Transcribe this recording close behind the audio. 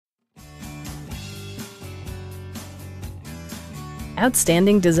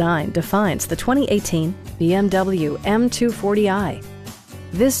Outstanding design defines the 2018 BMW M240i.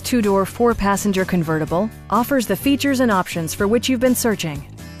 This two-door, four-passenger convertible offers the features and options for which you've been searching.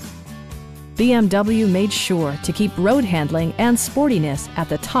 BMW made sure to keep road handling and sportiness at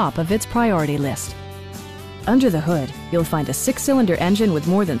the top of its priority list. Under the hood, you'll find a six-cylinder engine with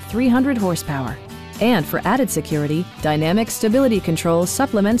more than 300 horsepower. And for added security, dynamic stability control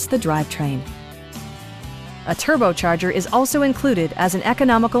supplements the drivetrain. A turbocharger is also included as an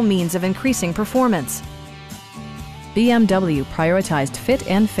economical means of increasing performance. BMW prioritized fit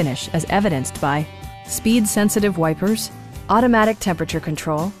and finish as evidenced by speed-sensitive wipers, automatic temperature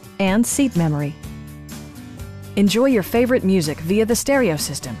control, and seat memory. Enjoy your favorite music via the stereo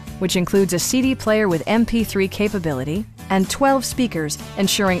system, which includes a CD player with MP3 capability and 12 speakers,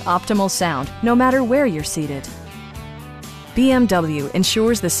 ensuring optimal sound no matter where you're seated. BMW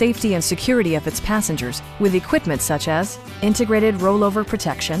ensures the safety and security of its passengers with equipment such as integrated rollover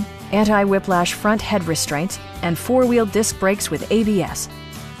protection, anti-whiplash front head restraints, and four-wheel disc brakes with ABS.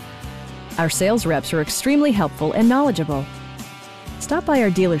 Our sales reps are extremely helpful and knowledgeable. Stop by our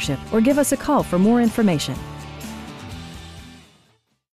dealership or give us a call for more information.